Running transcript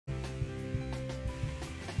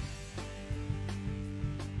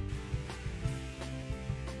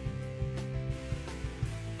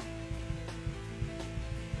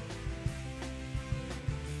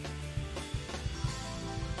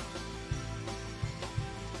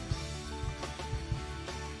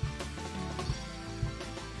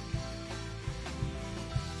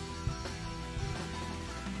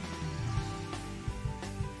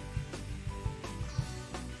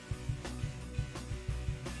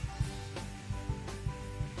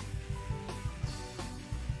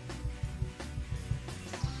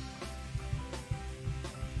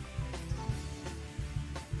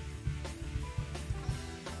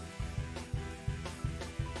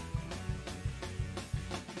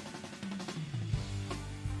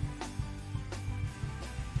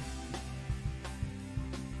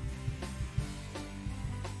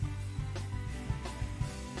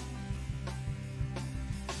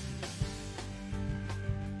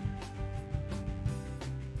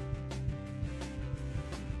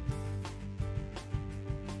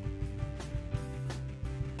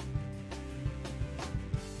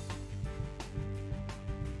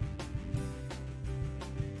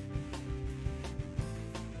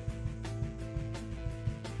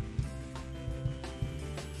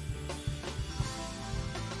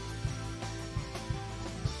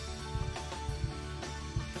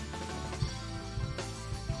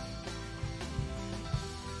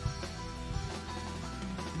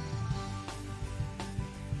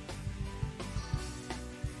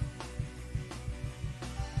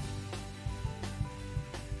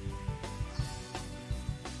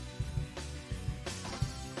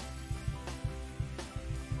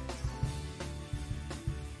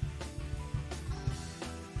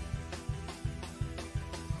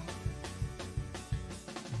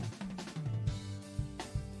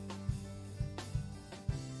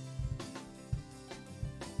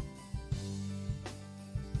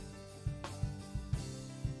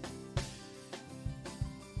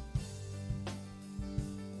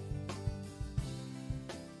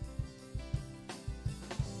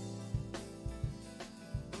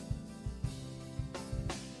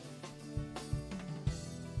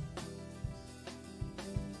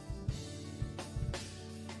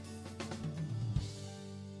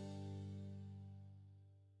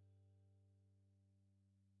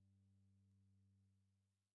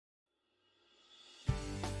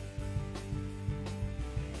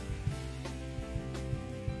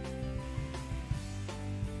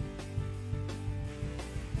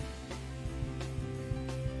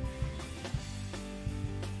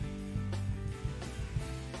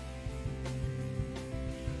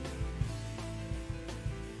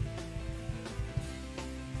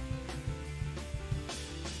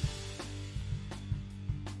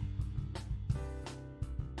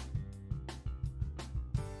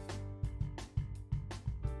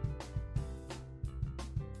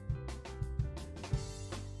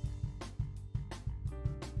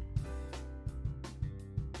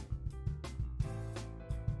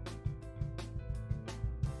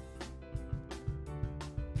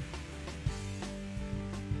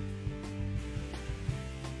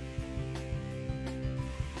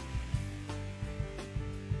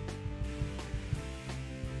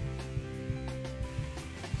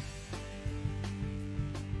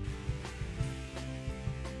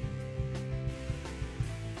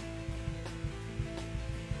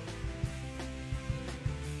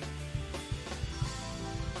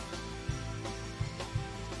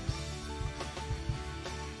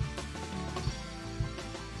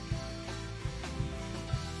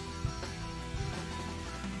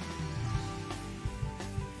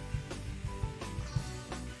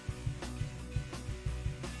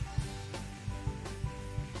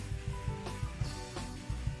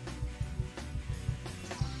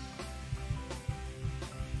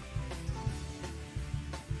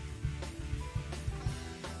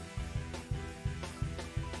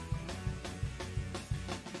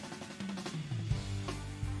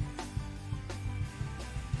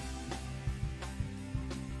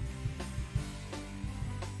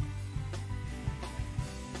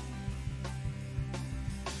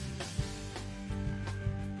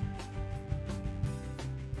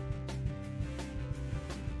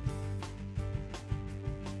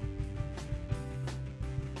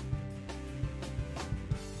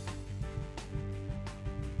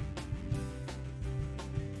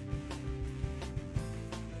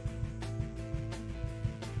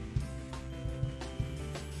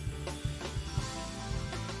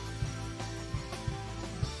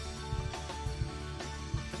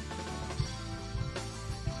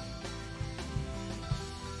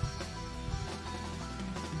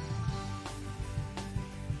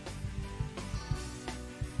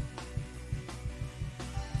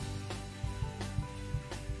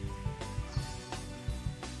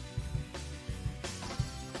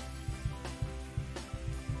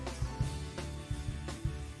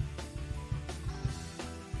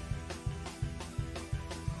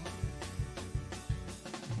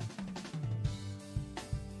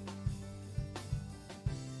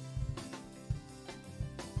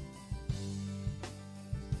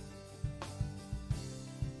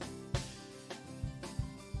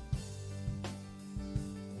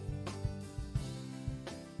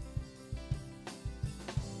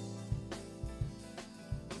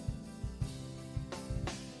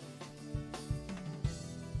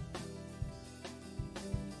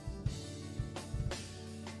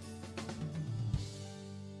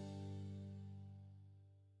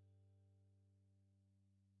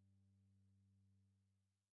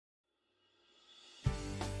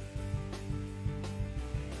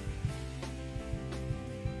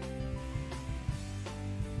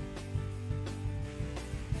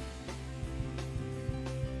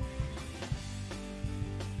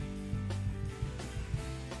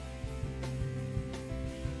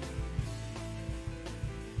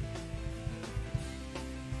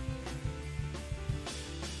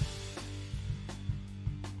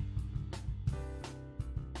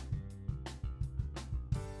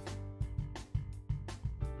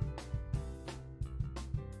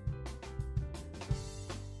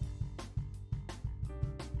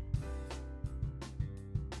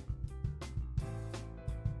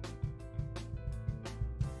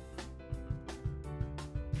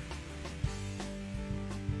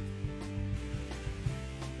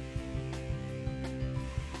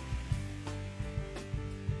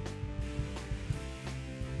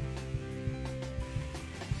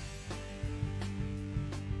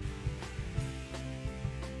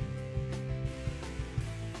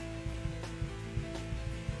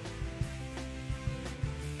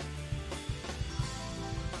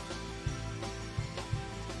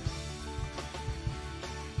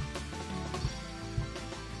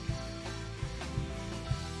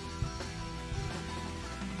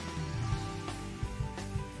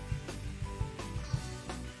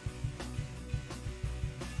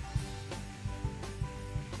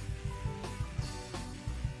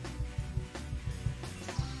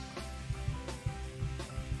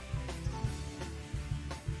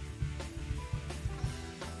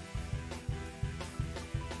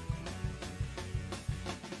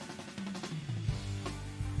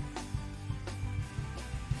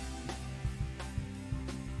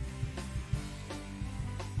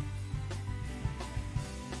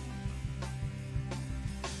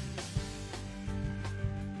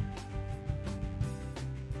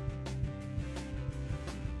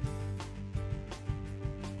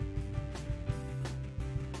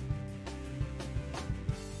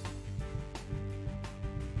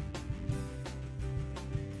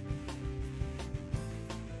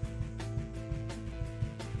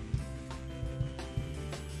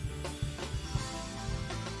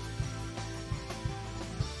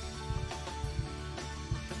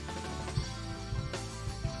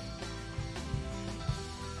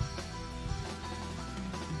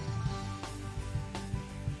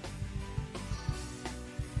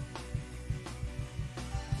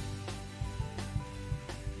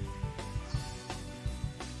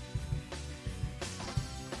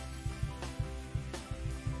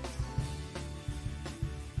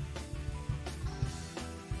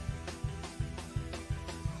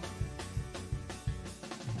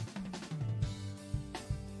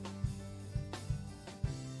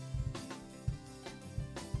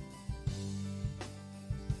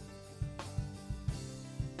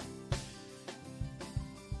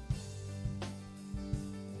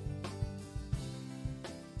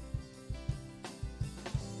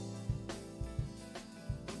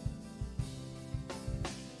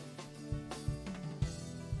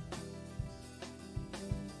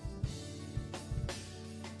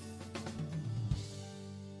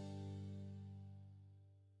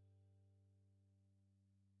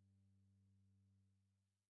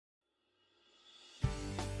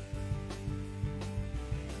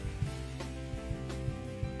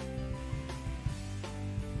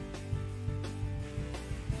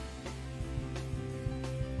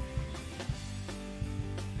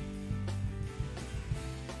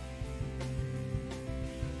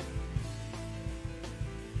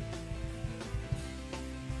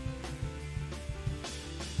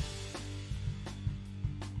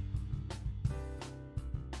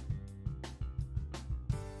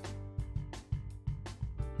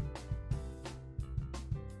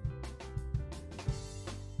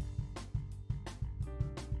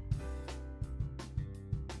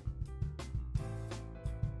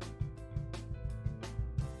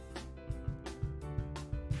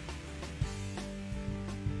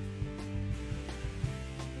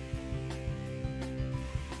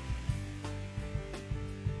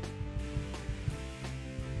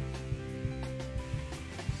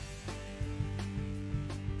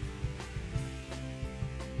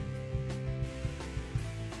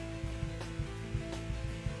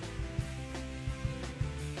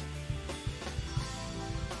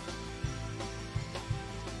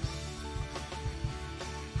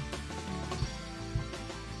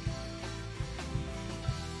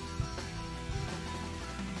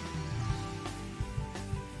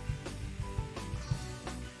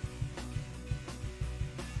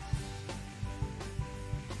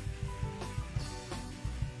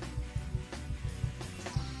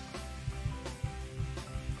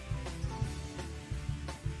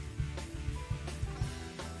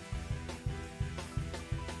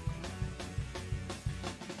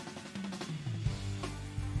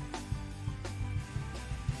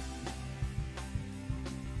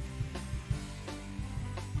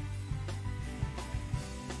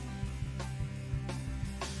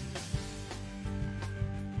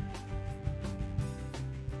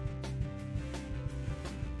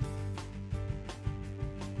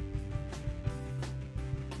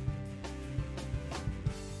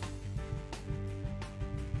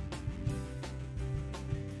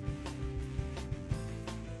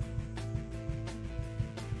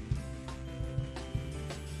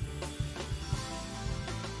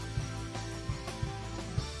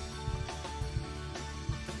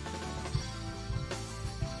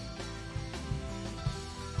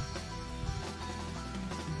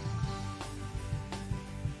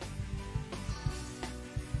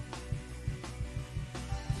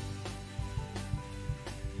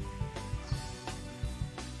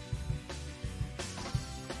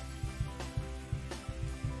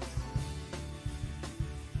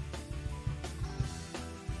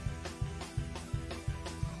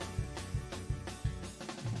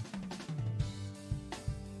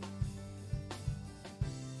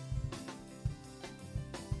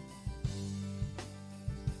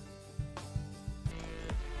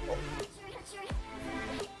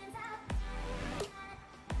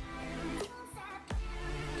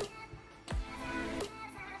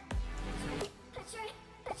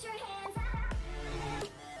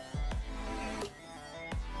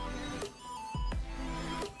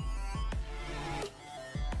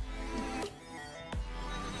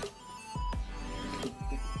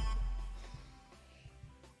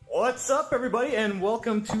What's up, everybody, and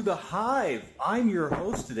welcome to the Hive. I'm your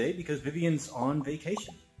host today because Vivian's on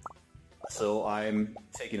vacation. So I'm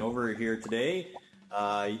taking over here today.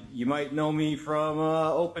 You might know me from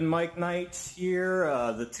open mic nights here,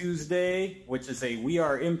 the Tuesday, which is a We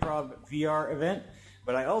Are Improv VR event.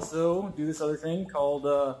 But I also do this other thing called,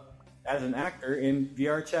 as an actor, in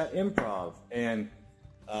VRChat Improv. And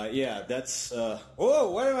yeah, that's...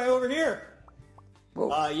 whoa, why am I over here?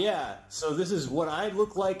 Yeah, so this is what I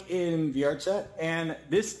look like in VRChat, and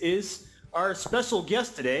this is our special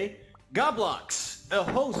guest today, Goblox, the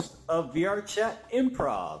host of VRChat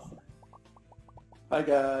Improv. Hi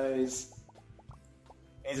guys.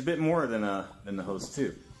 He's a bit more than the host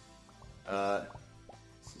too. Yeah,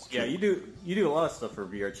 you do a lot of stuff for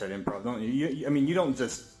VRChat Improv, don't you? I mean, you don't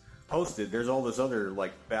just host it. There's all this other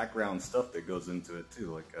like background stuff that goes into it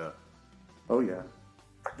too, like oh yeah,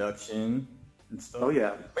 production. And stuff. Oh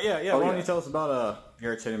yeah. But yeah. Why don't you tell us about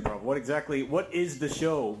VRChat Improv? What is the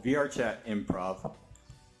show VRChat Improv?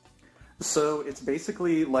 So it's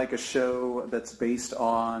basically like a show that's based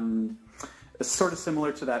on, it's sort of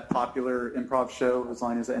similar to that popular improv show, As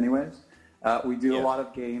Line As It Anyways. We do a lot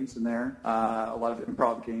of games in there, a lot of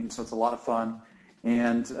improv games, so it's a lot of fun.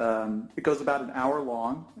 And it goes about an hour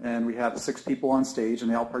long, and we have 6 people on stage, and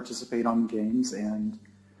they all participate on the games. And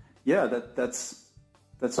yeah, that's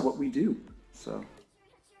what we do. So,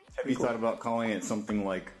 have you thought about calling it something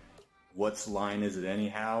like "What's Line Is It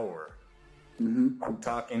Anyhow" or "Who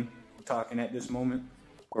Talking at This Moment,"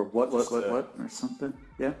 or what or something?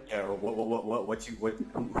 Yeah. Yeah. Or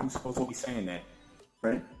who's supposed to be saying that?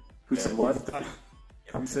 Right. Who said what?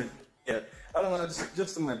 Who said? Yeah. I don't know.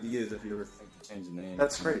 Just some ideas if you ever think to change the name.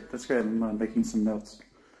 That's great. That's great. I'm making some notes.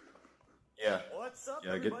 Yeah. What's up,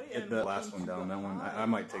 everybody? Get the last one down. That one. I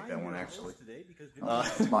might take that one actually.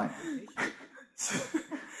 It's mine.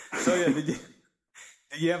 So yeah, did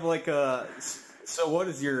you have like so what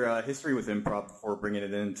is your history with improv before bringing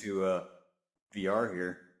it into VR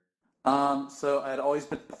here? So I had always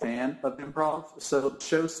been a fan of improv. So the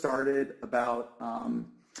show started about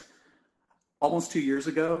almost 2 years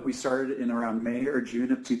ago. We started in around May or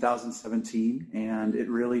June of 2017, and it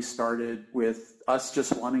really started with us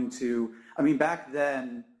just wanting to, I mean, back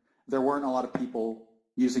then there weren't a lot of people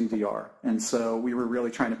using VR, and so we were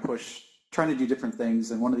really trying to do different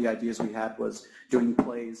things, and one of the ideas we had was doing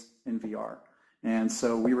plays in VR. And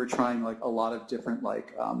so we were trying like a lot of different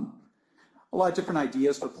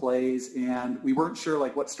ideas for plays, and we weren't sure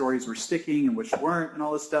like what stories were sticking and which weren't and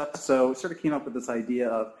all this stuff. So we sort of came up with this idea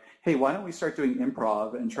of, hey, why don't we start doing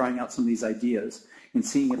improv and trying out some of these ideas and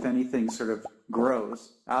seeing if anything sort of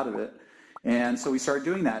grows out of it. And so we started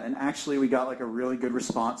doing that, and actually we got like a really good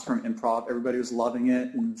response from improv. Everybody was loving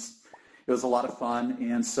it, and it was a lot of fun.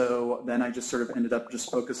 And so then I just sort of ended up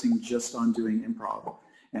just focusing just on doing improv,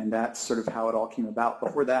 and that's sort of how it all came about.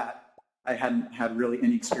 Before that, I hadn't had really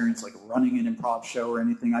any experience like running an improv show or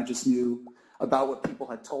anything. I just knew about what people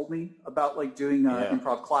had told me about like doing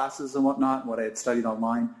improv classes and whatnot, and what I had studied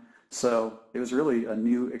online. So it was really a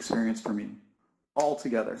new experience for me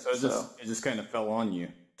altogether. So it just kind of fell on you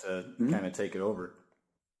to kind of take it over.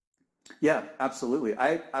 Yeah, absolutely.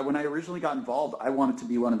 I when I originally got involved, I wanted to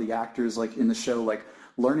be one of the actors like in the show, like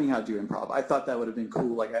learning how to do improv. I thought that would have been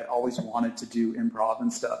cool. Like I always wanted to do improv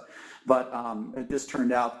and stuff. But it just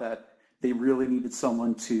turned out that they really needed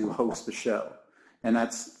someone to host the show. And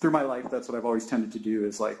that's, through my life, that's what I've always tended to do,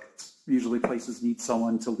 is like usually places need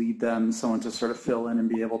someone to lead them, someone to sort of fill in and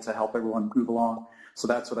be able to help everyone move along. So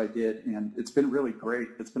that's what I did, and it's been really great.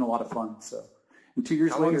 It's been a lot of fun. So, and 2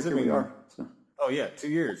 years later, here we are. So. Oh yeah, 2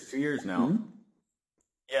 years. 2 years now.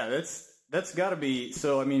 Yeah, that's got to be.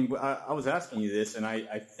 So I mean, I was asking you this, and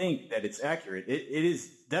I think that it's accurate. It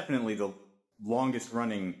is definitely the longest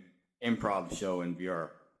running improv show in VR.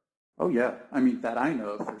 Oh yeah, I mean that I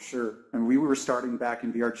know of for sure. And we were starting back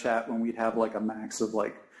in VRChat when we'd have like a max of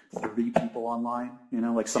like 3 people online. You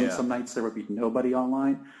know, like some nights there would be nobody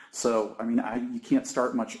online. So I mean, you can't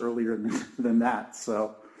start much earlier than that.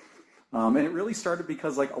 So. And it really started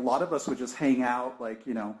because like a lot of us would just hang out, like,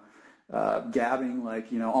 you know, gabbing,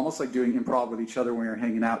 like, you know, almost like doing improv with each other when we were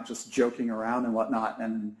hanging out, just joking around and whatnot.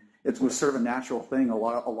 And it was sort of a natural thing. A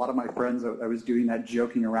lot of my friends I was doing that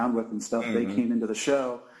joking around with and stuff, they came into the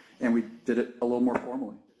show, and we did it a little more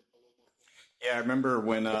formally. Yeah, I remember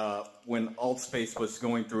when Altspace was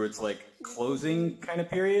going through its like closing kind of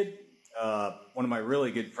period. One of my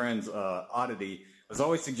really good friends, Oddity, was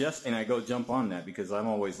always suggesting I go jump on that because I'm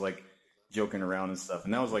always like joking around and stuff,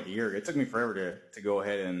 and that was like a year. It took me forever to go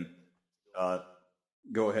ahead and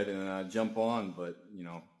jump on, but you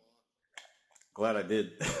know, glad I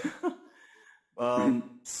did.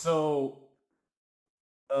 So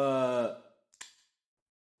Uh,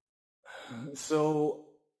 so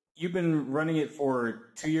you've been running it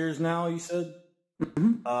for 2 years now, you said?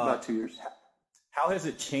 Mm-hmm. About 2 years. How has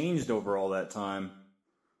it changed over all that time?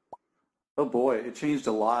 Oh boy, it changed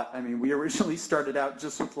a lot. I mean, we originally started out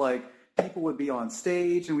just with like, people would be on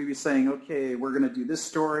stage and we'd be saying, okay, we're going to do this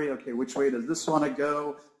story. Okay, which way does this want to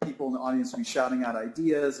go? People in the audience would be shouting out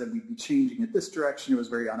ideas and we'd be changing it this direction. It was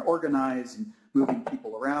very unorganized and moving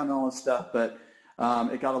people around and all this stuff. But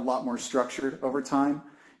it got a lot more structured over time.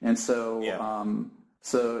 And so,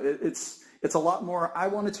 it's a lot more. I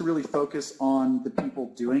wanted to really focus on the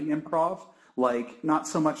people doing improv. Like, not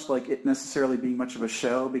so much like it necessarily being much of a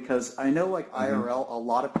show, because I know like IRL, a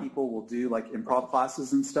lot of people will do like improv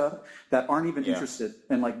classes and stuff that aren't even interested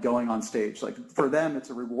in like going on stage. Like for them, it's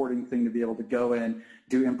a rewarding thing to be able to go in,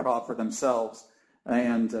 do improv for themselves,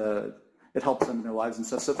 and it helps them in their lives and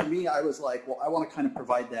stuff. So for me, I was like, well, I want to kind of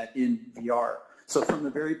provide that in VR. So from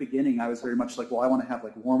the very beginning, I was very much like, well, I want to have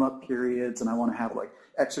like warm-up periods and I want to have like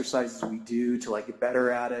exercises we do to like get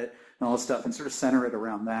better at it and all this stuff and sort of center it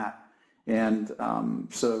around that. And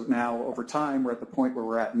so now over time, we're at the point where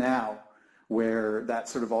we're at now where that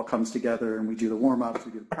sort of all comes together and we do the warm-ups,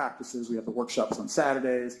 we do the practices, we have the workshops on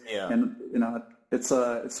Saturdays. And, you know, it's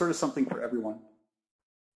sort of something for everyone.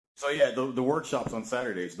 So yeah, the workshops on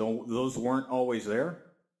Saturdays, those weren't always there?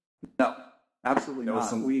 No, absolutely not.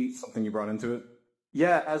 That was something you brought into it?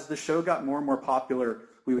 Yeah, as the show got more and more popular,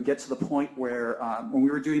 we would get to the point where when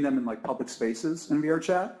we were doing them in like public spaces in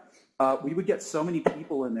VRChat, we would get so many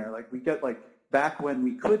people in there. Like we get like back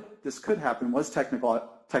when this could happen, was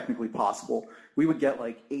technically possible. We would get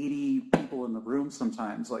like 80 people in the room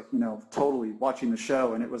sometimes, like, you know, totally watching the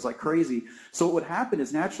show, and it was like crazy. So what would happen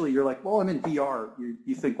is naturally you're like, well, I'm in VR.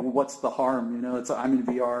 You think, well, what's the harm? You know, I'm in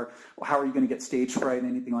VR. Well, how are you going to get stage fright and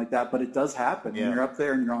anything like that? But it does happen. Yeah. When you're up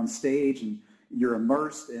there and you're on stage and you're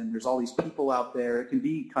immersed and there's all these people out there, it can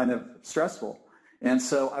be kind of stressful. And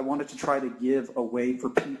so I wanted to try to give a way for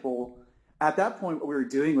people. At that point, what we were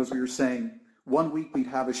doing was we were saying 1 week we'd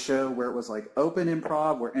have a show where it was like open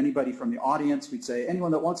improv, where anybody from the audience, we'd say,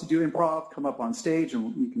 anyone that wants to do improv, come up on stage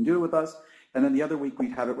and you can do it with us. And then the other week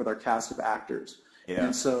we'd have it with our cast of actors. Yeah.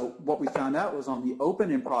 And so what we found out was on the open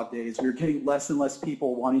improv days, we were getting less and less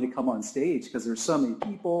people wanting to come on stage because there's so many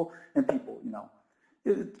people and people, you know,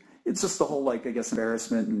 it's just the whole, like, I guess,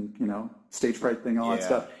 embarrassment and, you know, stage fright thing, all that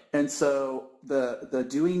stuff. And so the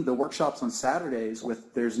doing the workshops on Saturdays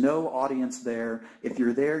with there's no audience there. If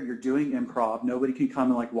you're there, you're doing improv. Nobody can come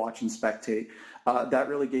and like watch and spectate. That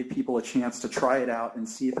really gave people a chance to try it out and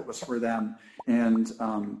see if it was for them. And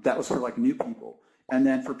that was for like new people. And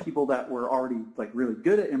then for people that were already like really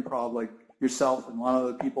good at improv, like yourself and a lot of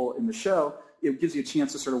other people in the show, it gives you a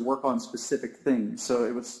chance to sort of work on specific things. So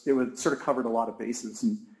it would sort of covered a lot of bases.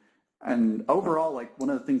 And overall, like one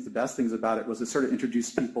of the things, the best things about it was it sort of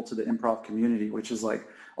introduced people to the improv community, which is like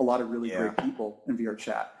a lot of really great people in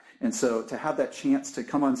VRChat. And so to have that chance to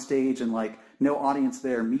come on stage and like no audience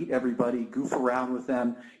there, meet everybody, goof around with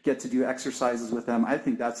them, get to do exercises with them, I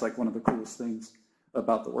think that's like one of the coolest things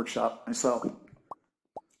about the workshop myself.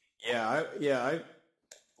 I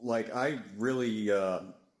really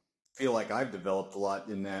feel like I've developed a lot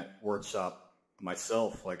in that workshop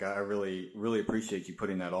myself. Like I really appreciate you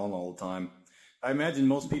putting that on all the time. I imagine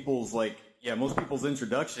most people's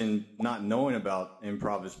introduction, not knowing about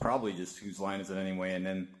improv, is probably just whose line is it anyway, and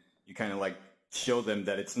then you kind of like show them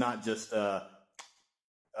that it's not just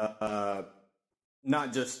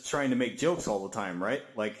trying to make jokes all the time, right?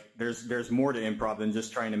 Like there's more to improv than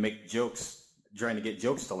just trying to make jokes, trying to get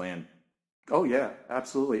jokes to land. Oh yeah,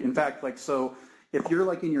 absolutely. In fact, like so. If you're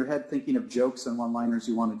like in your head thinking of jokes and one-liners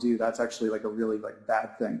you want to do, that's actually like a really like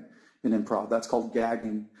bad thing in improv. That's called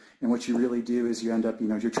gagging. And what you really do is you end up, you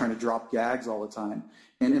know, you're trying to drop gags all the time.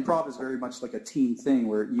 And improv is very much like a team thing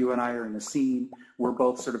where you and I are in a scene. We're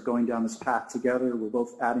both sort of going down this path together. We're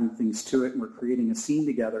both adding things to it and we're creating a scene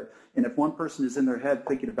together. And if one person is in their head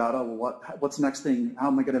thinking about, oh, well, what's the next thing? How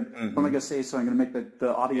am I going to, what am I going to say so I'm going to make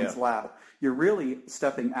the audience laugh? You're really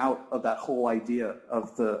stepping out of that whole idea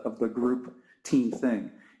of the group team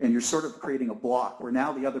thing, and you're sort of creating a block where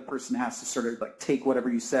now the other person has to sort of like take whatever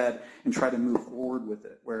you said and try to move forward with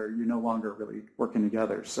it, where you're no longer really working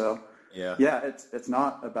together. So it's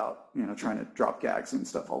not about, you know, trying to drop gags and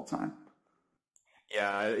stuff all the time.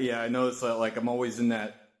 I notice that like I'm always in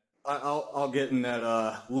that I'll get in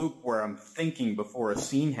that loop where I'm thinking before a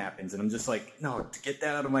scene happens, and I'm just like, no, get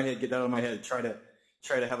that out of my head, try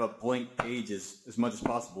to have a blank page as much as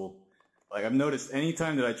possible. Like I've noticed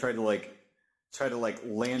anytime that I try to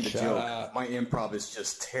land a joke, my improv is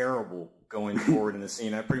just terrible going forward in the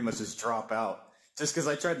scene. I pretty much just drop out. just because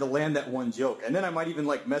I tried to land that one joke, and then I might even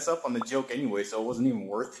like mess up on the joke anyway, so it wasn't even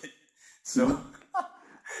worth it. So,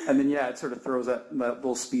 and then it sort of throws that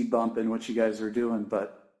little speed bump in what you guys are doing,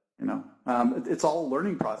 but it's all a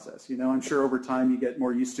learning process. I'm sure over time you get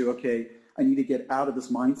more used to, okay, I need to get out of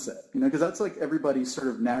this mindset, because that's like everybody's sort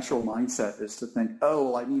of natural mindset is to think, oh,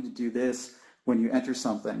 well, I need to do this when you enter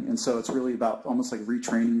something. And so it's really about almost like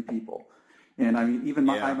retraining people. And I mean, even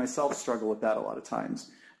I myself struggle with that a lot of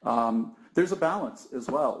times. There's a balance as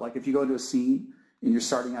well. Like if you go into a scene and you're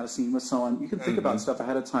starting out a scene with someone, you can think about stuff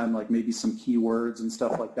ahead of time, like maybe some keywords and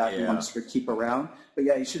stuff like that you want to sort of keep around. But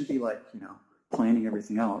you shouldn't be like, planning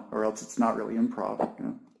everything out, or else it's not really improv.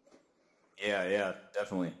 Yeah,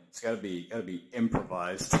 definitely. It's gotta be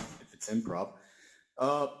improvised if it's improv.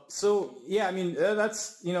 So yeah, I mean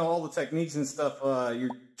that's all the techniques and stuff.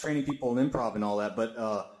 You're training people in improv and all that, but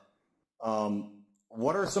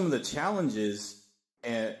what are some of the challenges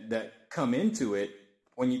that come into it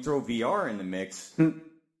when you throw VR in the mix?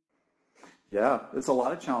 Yeah, it's a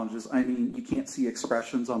lot of challenges. I mean, you can't see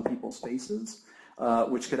expressions on people's faces,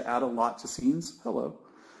 which could add a lot to scenes. Hello.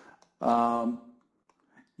 A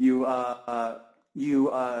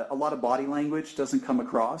lot of body language doesn't come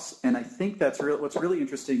across, and I think what's really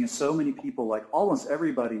interesting is so many people, like almost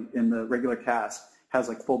everybody in the regular cast, has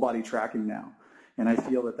like full body tracking now, and I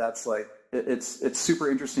feel that's like it's super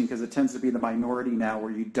interesting because it tends to be the minority now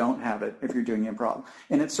where you don't have it if you're doing improv,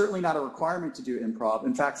 and it's certainly not a requirement to do improv.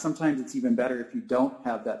 In fact, sometimes it's even better if you don't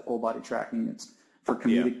have that full body tracking. It's for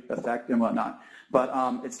comedic effect and whatnot, but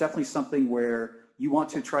it's definitely something where you want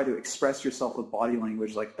to try to express yourself with body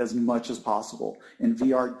language like as much as possible. And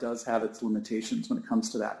VR does have its limitations when it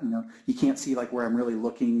comes to that. You can't see like where I'm really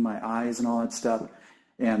looking, my eyes and all that stuff.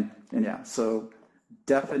 And so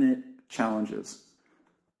definite challenges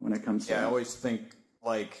when it comes to that. I always think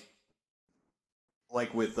like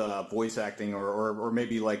with voice acting or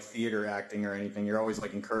maybe like theater acting or anything, you're always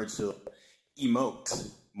like encouraged to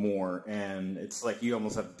emote more. And it's like you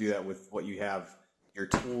almost have to do that with what you have, your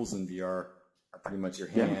tools in VR. Are pretty much your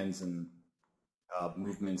hands and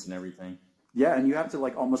movements and everything. Yeah, and you have to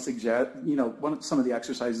like almost some of the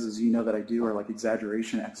exercises that I do are like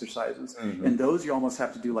exaggeration exercises, and those you almost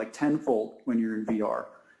have to do like tenfold when you're in VR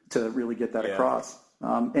to really get that across.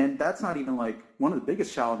 And that's not even like one of the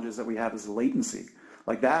biggest challenges that we have is latency.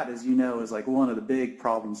 Like that, as is like one of the big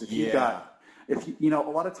problems. If a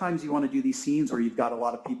lot of times you want to do these scenes where you've got a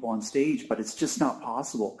lot of people on stage, but it's just not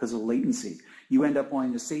possible because of latency. You end up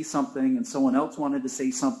wanting to say something and someone else wanted to say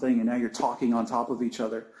something and now you're talking on top of each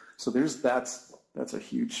other. So that's a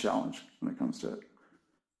huge challenge when it comes to it.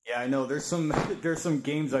 Yeah, I know there's some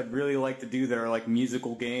games I'd really like to do that are like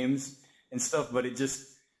musical games and stuff, but a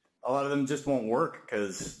lot of them just won't work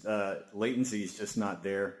because latency is just not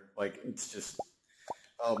there. Like it's just,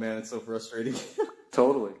 oh man, it's so frustrating.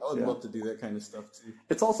 Totally. I would love to do that kind of stuff too.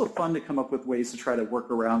 It's also fun to come up with ways to try to work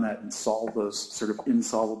around that and solve those sort of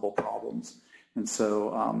insolvable problems. And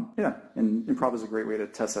so, and improv is a great way to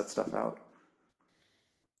test that stuff out.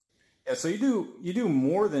 Yeah, so you do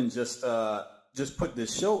more than just put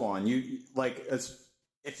this show on.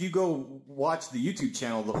 If you go watch the YouTube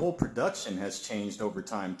channel, the whole production has changed over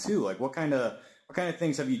time too. Like what kind of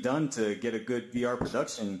things have you done to get a good VR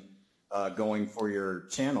production going for your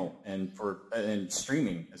channel and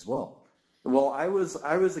streaming as well? Well, I was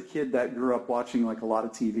a kid that grew up watching like a lot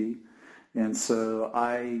of TV. And so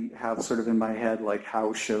I have sort of in my head like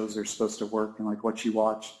how shows are supposed to work and like what you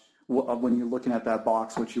watch when you're looking at that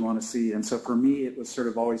box, what you want to see. And so for me, it was sort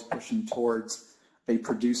of always pushing towards a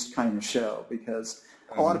produced kind of show because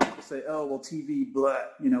a lot of people say, oh, well, TV, blah,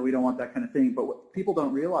 we don't want that kind of thing. But what people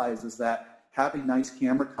don't realize is that having nice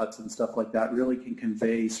camera cuts and stuff like that really can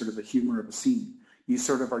convey sort of the humor of a scene. You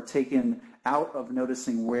sort of are taken out of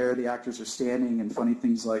noticing where the actors are standing and funny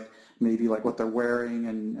things like maybe like what they're wearing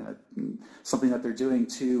and something that they're doing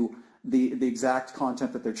to the exact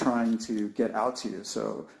content that they're trying to get out to you.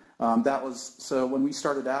 So so when we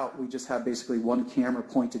started out, we just had basically one camera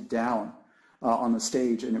pointed down on the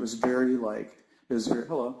stage, and it was very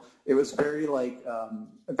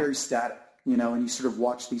static. And you sort of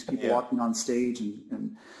watch these people walking on stage,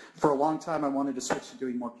 and for a long time I wanted to switch to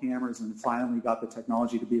doing more cameras, and finally got the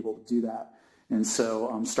technology to be able to do that, and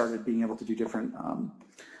so started being able to do different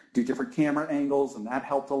camera angles, and that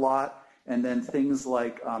helped a lot. And then things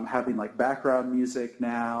like having like background music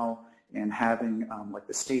now, and having like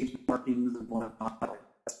the stage markings and whatnot.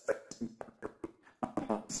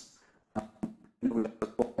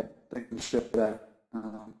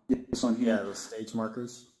 This one here. Yeah, the stage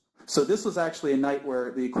markers. So this was actually a night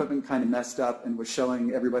where the equipment kind of messed up and was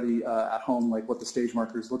showing everybody at home like what the stage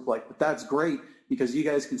markers look like. But that's great because you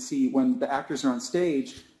guys can see when the actors are on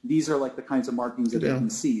stage, these are like the kinds of markings that they can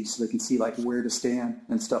see, so they can see like where to stand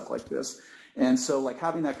and stuff like this. And so like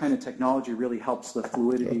having that kind of technology really helps the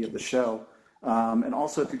fluidity of the show. And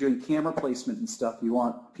also if you're doing camera placement and stuff, you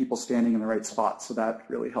want people standing in the right spot. So that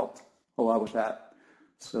really helped a lot with that.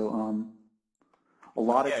 So a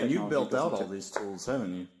lot of technology. Yeah, you built out all these tools,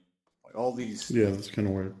 haven't you? Like all these. Yeah, that's kind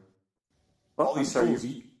of weird. All these tools.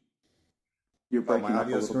 You're breaking my up a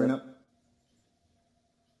audio's little screwing bit. up.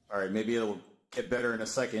 All right, maybe it'll get better in a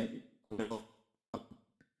second.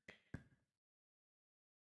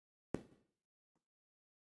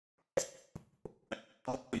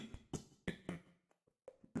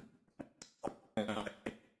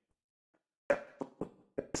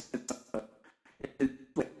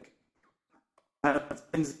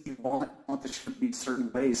 Things that you want the show to be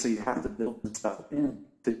certain ways, so you have to build the stuff in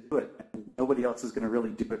to do it. And nobody else is going to really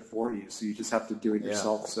do it for you, so you just have to do it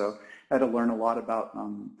yourself. So I had to learn a lot about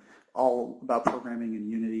all about programming in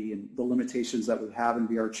Unity and the limitations that we have in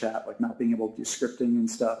VRChat, like not being able to do scripting and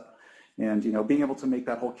stuff. And being able to make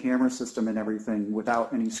that whole camera system and everything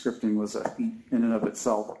without any scripting was a feat in and of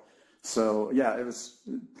itself. So yeah, it was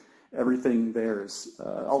everything there is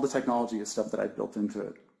all the technology is stuff that I built into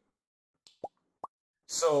it.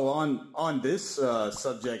 So on this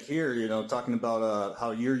subject here, talking about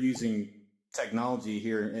how you're using technology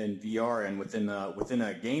here in VR and within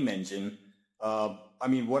a game engine, I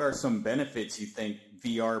mean, what are some benefits you think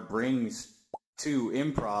VR brings to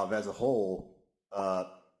improv as a whole,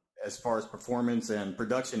 as far as performance and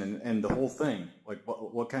production and the whole thing? Like,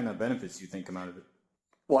 what kind of benefits do you think come out of it?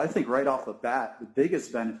 Well, I think right off the bat, the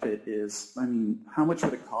biggest benefit is, I mean, how much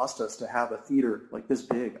would it cost us to have a theater like this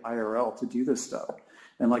big, IRL, to do this stuff?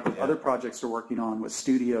 And like with other projects we're working on with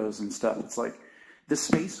studios and stuff, it's like this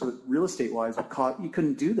space, real estate-wise, you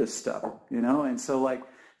couldn't do this stuff, And so like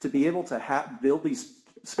to be able to build these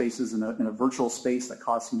spaces in a virtual space that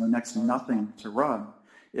costs next to nothing to run,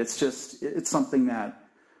 it's something that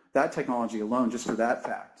technology alone, just for that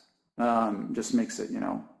fact, just makes it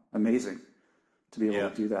amazing to be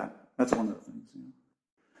able to do that. That's one of the things.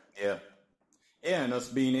 Yeah, and us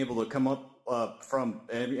being able to come up from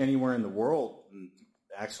anywhere in the world and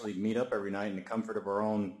actually meet up every night in the comfort of our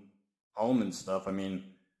own home and stuff. I mean,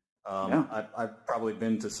 I've probably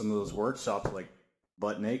been to some of those workshops like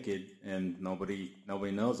butt naked, and nobody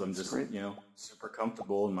knows. I'm just super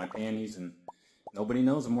comfortable in my panties, and nobody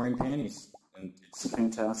knows I'm wearing panties. And it's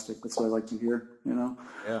fantastic. That's what I like to hear.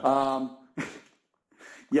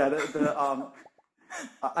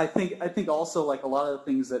 I think also like a lot of the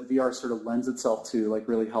things that VR sort of lends itself to like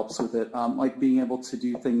really helps with it. Like being able to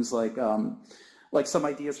do things like some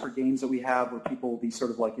ideas for games that we have where people will be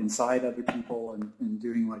sort of like inside other people and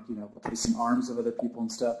doing like, placing arms of other people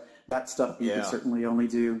and stuff. That stuff you can certainly only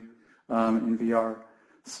do in VR.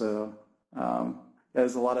 So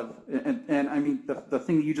there's a lot of, and I mean, the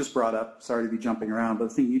thing that you just brought up, sorry to be jumping around, but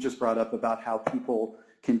the thing you just brought up about how people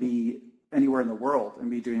can be anywhere in the world and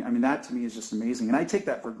be doing, I mean, that to me is just amazing. And I take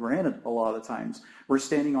that for granted a lot of the times. We're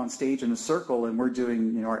standing on stage in a circle and we're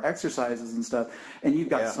doing, our exercises and stuff, and you've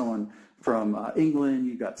got someone from England,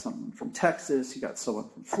 you got someone from Texas, you got someone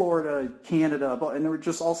from Florida, Canada, and we're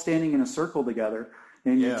just all standing in a circle together,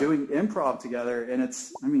 and you're doing improv together, and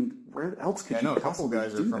it's, I mean, where else could you know a couple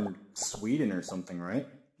guys are from that? Sweden or something, right?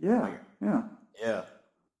 Yeah, Yeah,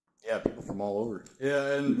 people from all over.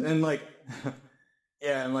 Yeah, and like,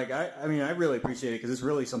 I mean, I really appreciate it because it's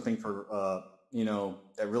really something for,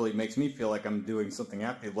 that really makes me feel like I'm doing something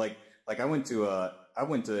active. Like I went to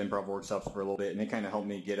improv workshops for a little bit, and it kind of helped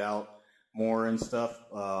me get out more and stuff.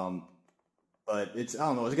 But it's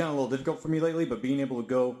gotten a little difficult for me lately, but being able to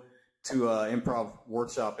go to an improv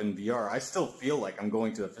workshop in VR, I still feel like I'm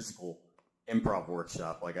going to a physical improv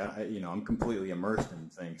workshop. Like I'm completely immersed in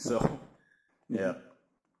things. So yeah.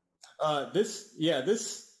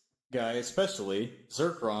 This guy, especially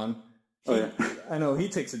Zircron, I know he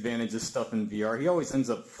takes advantage of stuff in VR. He always ends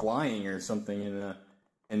up flying or something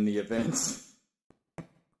in the events.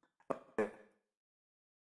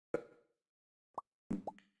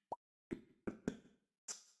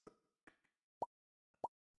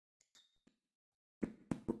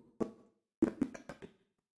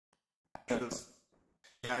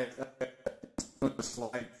 The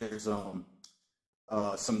slide, there's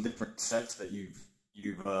some different sets that you've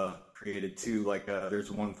created too. Like there's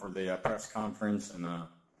one for the press conference, and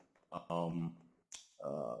what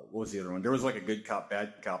was the other one? There was like a good cop,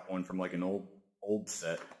 bad cop one from like an old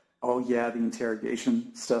set. Oh yeah, the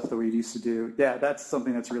interrogation stuff that we used to do. Yeah, that's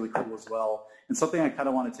something that's really cool as well. And something I kind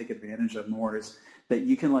of want to take advantage of more is that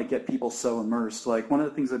you can like get people so immersed. Like one of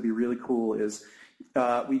the things that'd be really cool is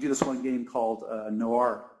we do this one game called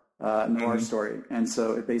Noir Story. And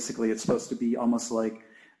so it's supposed to be almost like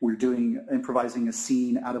we're improvising a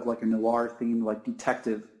scene out of like a noir themed like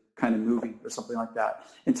detective kind of movie or something like that.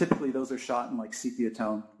 And typically those are shot in like sepia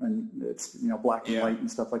tone and it's, black and white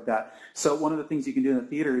and stuff like that. So one of the things you can do in the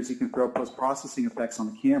theater is you can throw post-processing effects on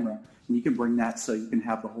the camera and you can bring that so you can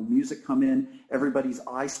have the whole music come in, everybody's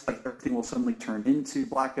eyes, like everything will suddenly turn into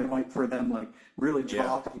black and white for them, like really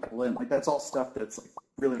draw people in. Like that's all stuff that's like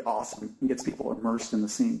really awesome and gets people immersed in the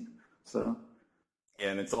scene. So yeah,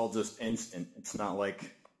 and it's all just instant. It's not like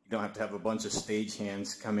you don't have to have a bunch of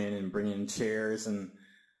stagehands come in and bring in chairs and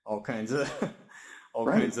all kinds of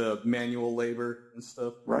kinds of manual labor and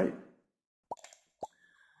stuff. Right.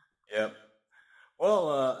 Yep.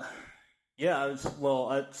 Well, I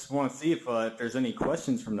just want to see if there's any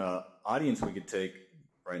questions from the audience we could take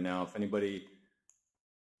right now. If anybody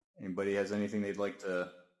has anything they'd like to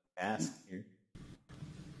ask here.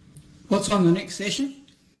 What's on the next session?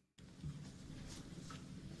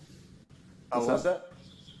 What was that?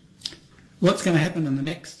 What's going to happen in the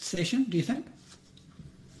next session, do you think?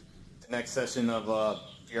 The next session of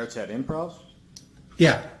VRChat Improv?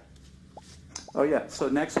 Yeah. Oh, yeah. So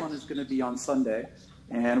next one is going to be on Sunday.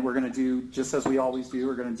 And we're going to do, just as we always do,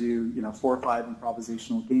 we're going to do 4 or 5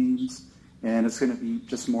 improvisational games. And it's going to be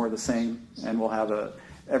just more of the same. And we'll have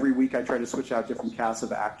every week I try to switch out different casts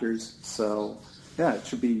of actors. So, yeah, it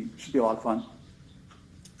should be a lot of fun.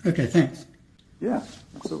 Okay, thanks. Yeah,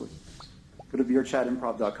 absolutely. Go to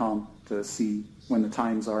VRChatImprov.com to see when the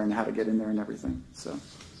times are and how to get in there and everything. So.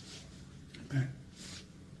 Okay.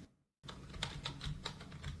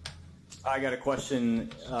 I got a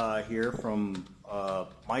question here from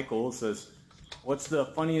Michael. It says, what's the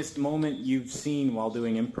funniest moment you've seen while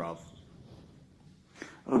doing improv?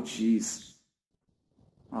 Oh, geez.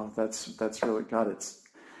 Oh, that's really, God,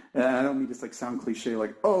 and I don't mean to like sound cliche,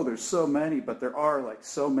 like, oh, there's so many, but there are like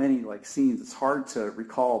so many like scenes. It's hard to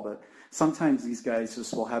recall, but sometimes these guys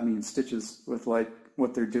just will have me in stitches with like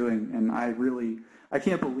what they're doing. And I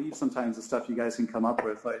can't believe sometimes the stuff you guys can come up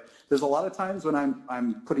with. Like, there's a lot of times when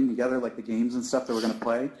I'm putting together like the games and stuff that we're going to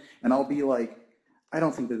play, and I'll be like, I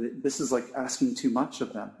don't think that this is like asking too much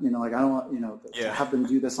of them. Like I don't want, to have them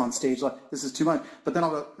do this on stage. Like this is too much. But then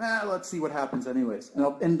I'll go, let's see what happens anyways.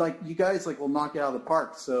 And like you guys like will knock it out of the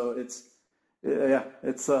park. So it's pretty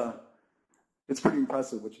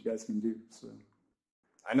impressive what you guys can do. So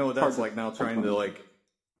I know that's like now trying to like,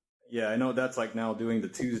 I know that's like now doing the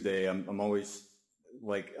Tuesday. I'm always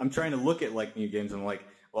like, I'm trying to look at like new games. And I'm like,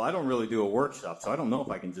 well, I don't really do a workshop, so I don't know if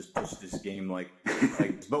I can just push this game like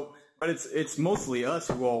but it's mostly us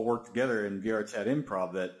who all work together in VRChat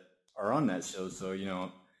Improv that are on that show. So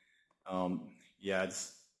I'm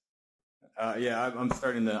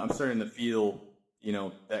starting to feel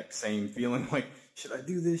that same feeling like, should I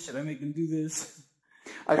do this? Should I make them do this?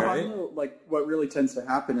 I find like what really tends to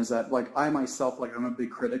happen is that like I myself, like I'm a big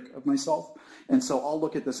critic of myself, and so I'll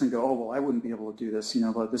look at this and go, oh well, I wouldn't be able to do this,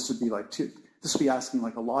 but this would be like this would be asking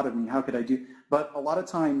like a lot of me. How could I do? But a lot of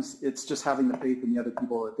times it's just having the faith in the other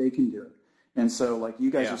people that they can do it. And so like you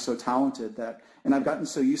guys are so talented and I've gotten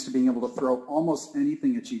so used to being able to throw almost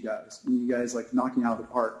anything at you guys, and you guys like knocking out of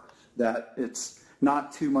the park, that it's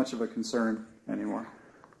not too much of a concern anymore.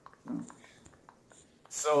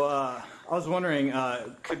 So I was wondering,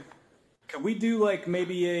 could we do like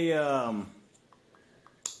maybe a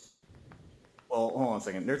well, hold on a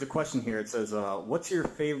second. There's a question here. It says, what's your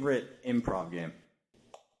favorite improv game?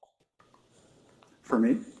 For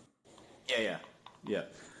me? Yeah.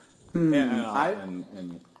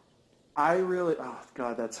 I really, oh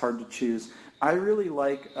God, that's hard to choose. I really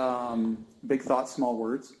like Big Thoughts, Small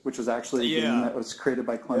Words, which was actually a game that was created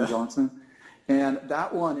by Clem Johnson. And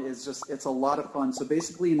that one is just, it's a lot of fun. So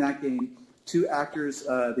basically in that game, 2 actors,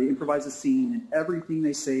 they improvise a scene, and everything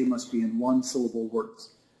they say must be in 1-syllable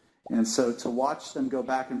words. And so to watch them go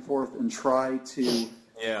back and forth and try to,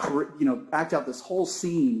 act out this whole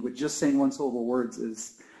scene with just saying 1-syllable words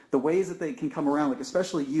is the ways that they can come around, like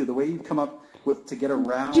especially you, the way you come up with to get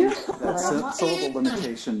around that syllable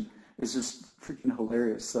limitation is just freaking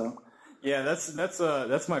hilarious. So. Yeah,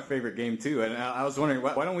 that's my favorite game too, and I was wondering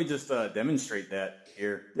why don't we just demonstrate that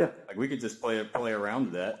here? Yeah, like we could just play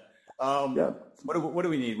around with that. What do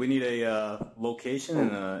we need? We need a location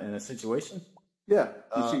and a situation. Yeah,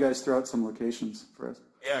 you guys throw out some locations for us?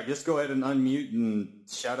 Yeah, just go ahead and unmute and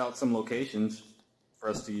shout out some locations for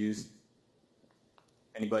us to use.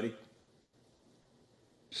 Anybody?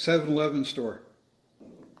 7-Eleven store.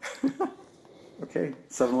 Okay,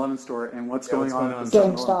 7-Eleven store, and what's going on?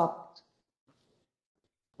 GameStop.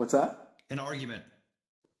 What's that? An argument.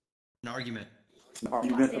 An argument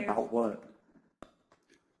about what?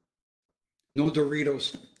 No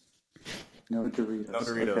Doritos. No Doritos. No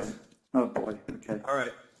Doritos. Okay. Oh boy. Okay. All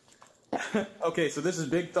right. Okay, so this is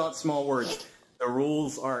big thoughts, small words. The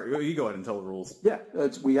rules are... You go ahead and tell the rules. Yeah,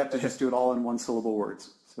 we have to just do it all in one-syllable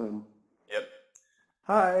words. So. Yep.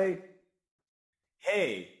 Hi.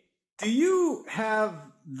 Hey, do you have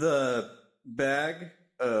the bag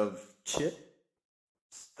of chips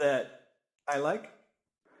that I like?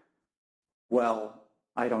 Well,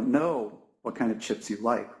 I don't know what kind of chips you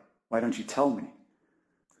like. Why don't you tell me?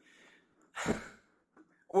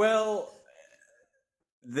 Well,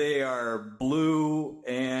 they are blue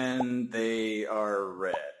and they are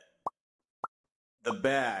red. The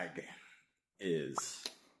bag is.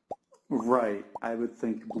 Right. I would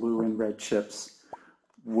think blue and red chips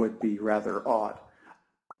would be rather odd.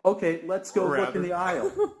 Okay, let's go look in the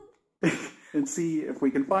aisle and see if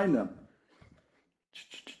we can find them.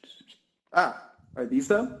 Ah, are these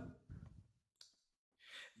them?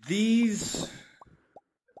 These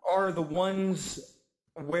are the ones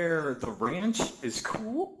where the ranch is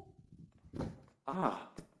cool? Ah,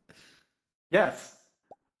 yes.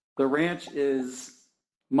 The ranch is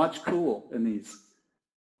much cool in these.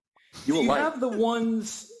 Do you have the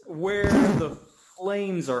ones where the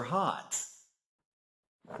flames are hot?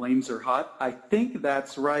 Flames are hot? I think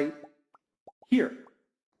that's right here.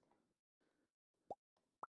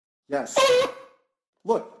 Yes.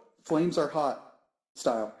 Look, flames are hot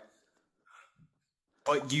style.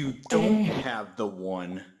 But you don't have the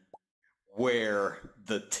one where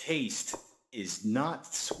the taste is not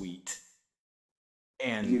sweet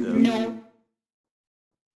and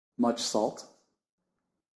much salt.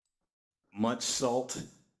 Much salt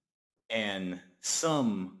and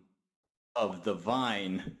some of the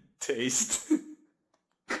vine taste.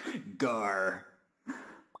 Gar.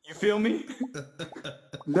 You feel me?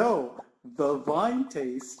 No, the vine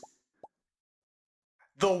taste.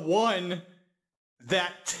 The one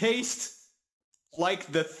that tastes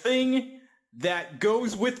like the thing that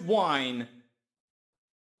goes with wine.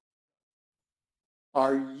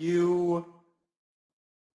 Are you...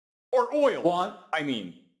 Or oil. Want... I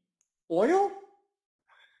mean... Oil?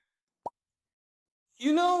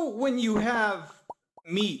 You know when you have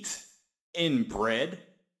meat in bread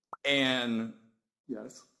and...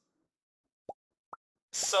 Yes.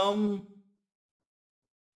 Someone...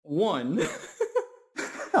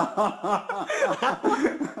 God,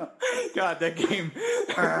 that game.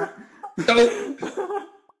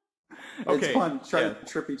 Okay. It's fun trying to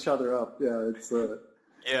trip each other up. Yeah, it's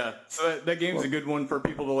Yeah, so that game's a good one for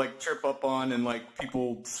people to like trip up on and like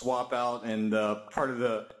people swap out, and part of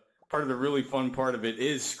the really fun part of it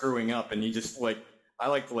is screwing up, and you just like I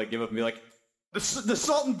like to like give up and be like the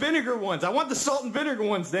salt and vinegar ones. I want the salt and vinegar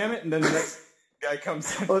ones, damn it! And then the next guy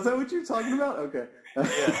comes in. Oh, is that what you're talking about? Okay.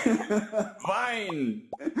 Yeah.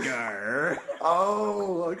 Vinegar.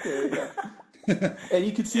 Oh, okay. Yeah. And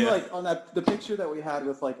you can see like on the picture that we had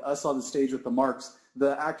with like us on the stage with the marks,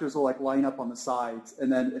 the actors will like line up on the sides, and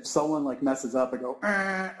then if someone like messes up, I go,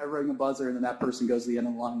 I ring a buzzer, and then that person goes to the end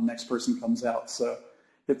of the line, and the next person comes out. So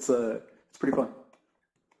it's pretty fun.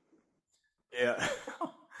 Yeah.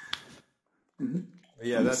 Mm-hmm.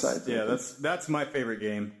 Yeah, that's my favorite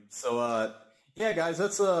game. So yeah, guys,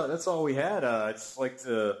 that's all we had. I'd just like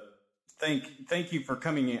to thank you for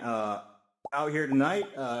coming out here tonight.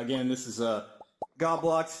 Again, this is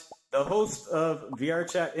Goblox, the host of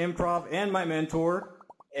VRChat Improv and my mentor,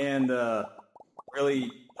 and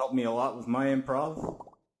really helped me a lot with my improv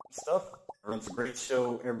stuff. Runs a great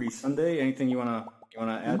show every Sunday. Anything you wanna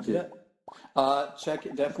add to that?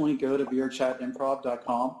 Definitely go to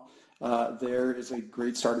VRChatImprov.com. There is a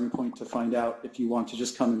great starting point to find out if you want to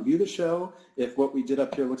just come and view the show, if what we did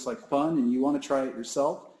up here looks like fun and you want to try it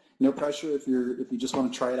yourself. No pressure if you just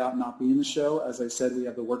want to try it out and not be in the show. As I said, we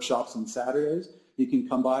have the workshops on Saturdays. You can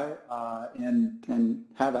come by and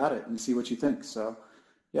have at it and see what you think. So,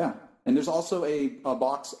 yeah. And there's also a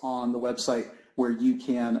box on the website where you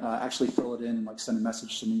can actually fill it in and like send a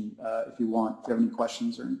message to me if you want, if you have any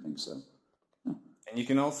questions or anything. So. Yeah. And you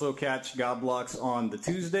can also catch Goblox on the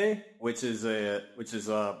Tuesday, which is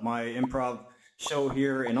my improv show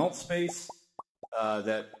here in Altspace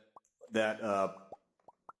that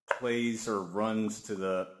plays or runs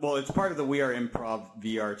to it's part of the We Are Improv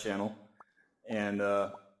VR channel, and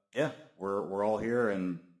yeah, we're all here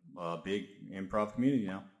in a big improv community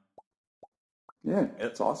now. Yeah,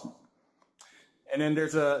 it's awesome. And then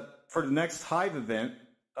there's for the next Hive event.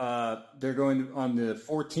 They're going on the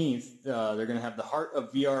 14th. They're going to have the Heart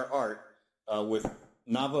of VR Art with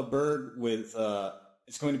Nava Berg.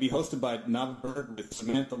 It's going to be hosted by Nava Berg with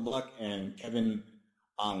Samantha Luck and Kevin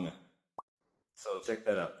Ang. So check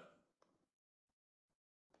that out.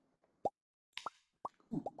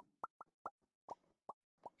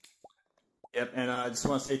 Yep, and I just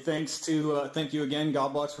want to say thank you again,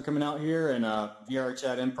 Goblox, for coming out here, and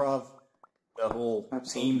VRChat Improv, the whole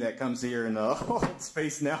team that comes here in the old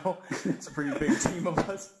space now. It's a pretty big team of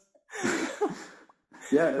us.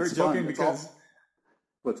 Yeah, it's we're joking fun. because.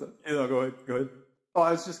 What's up? No, go ahead. Oh,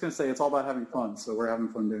 I was just going to say it's all about having fun, so we're having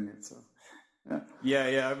fun doing it. So, yeah.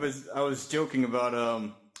 Yeah. I was joking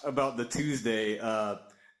about the Tuesday.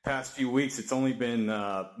 Past few weeks, it's only been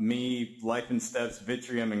me, Life and Steps,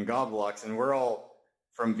 Vitrium, and Goblox, and we're all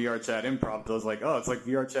from VRChat Improv. So I was like, oh, it's like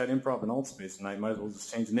VRChat Improv in Alt Space tonight. Might as well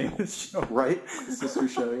just change the name of the show. Right? The sister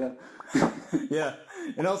show, yeah. Yeah.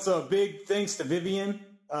 And also a big thanks to Vivian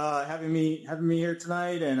having me here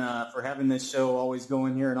tonight, and for having this show always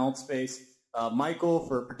going here in Alt Space. Michael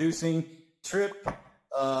for producing, Trip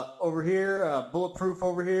over here, Bulletproof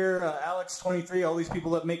over here, Alex23, all these people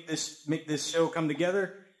that make this show come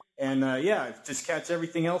together. And just catch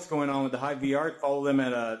everything else going on with the TheHiveVR. Follow them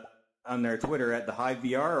on their Twitter at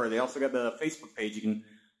TheHiveVR, or they also got the Facebook page you can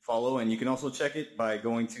follow, and you can also check it by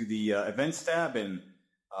going to the events tab and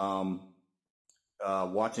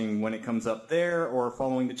watching when it comes up there, or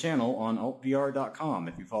following the channel on altvr.com.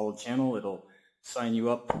 If you follow the channel, it'll sign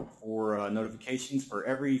you up for notifications for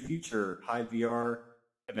every future TheHiveVR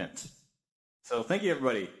event. So thank you,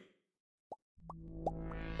 everybody.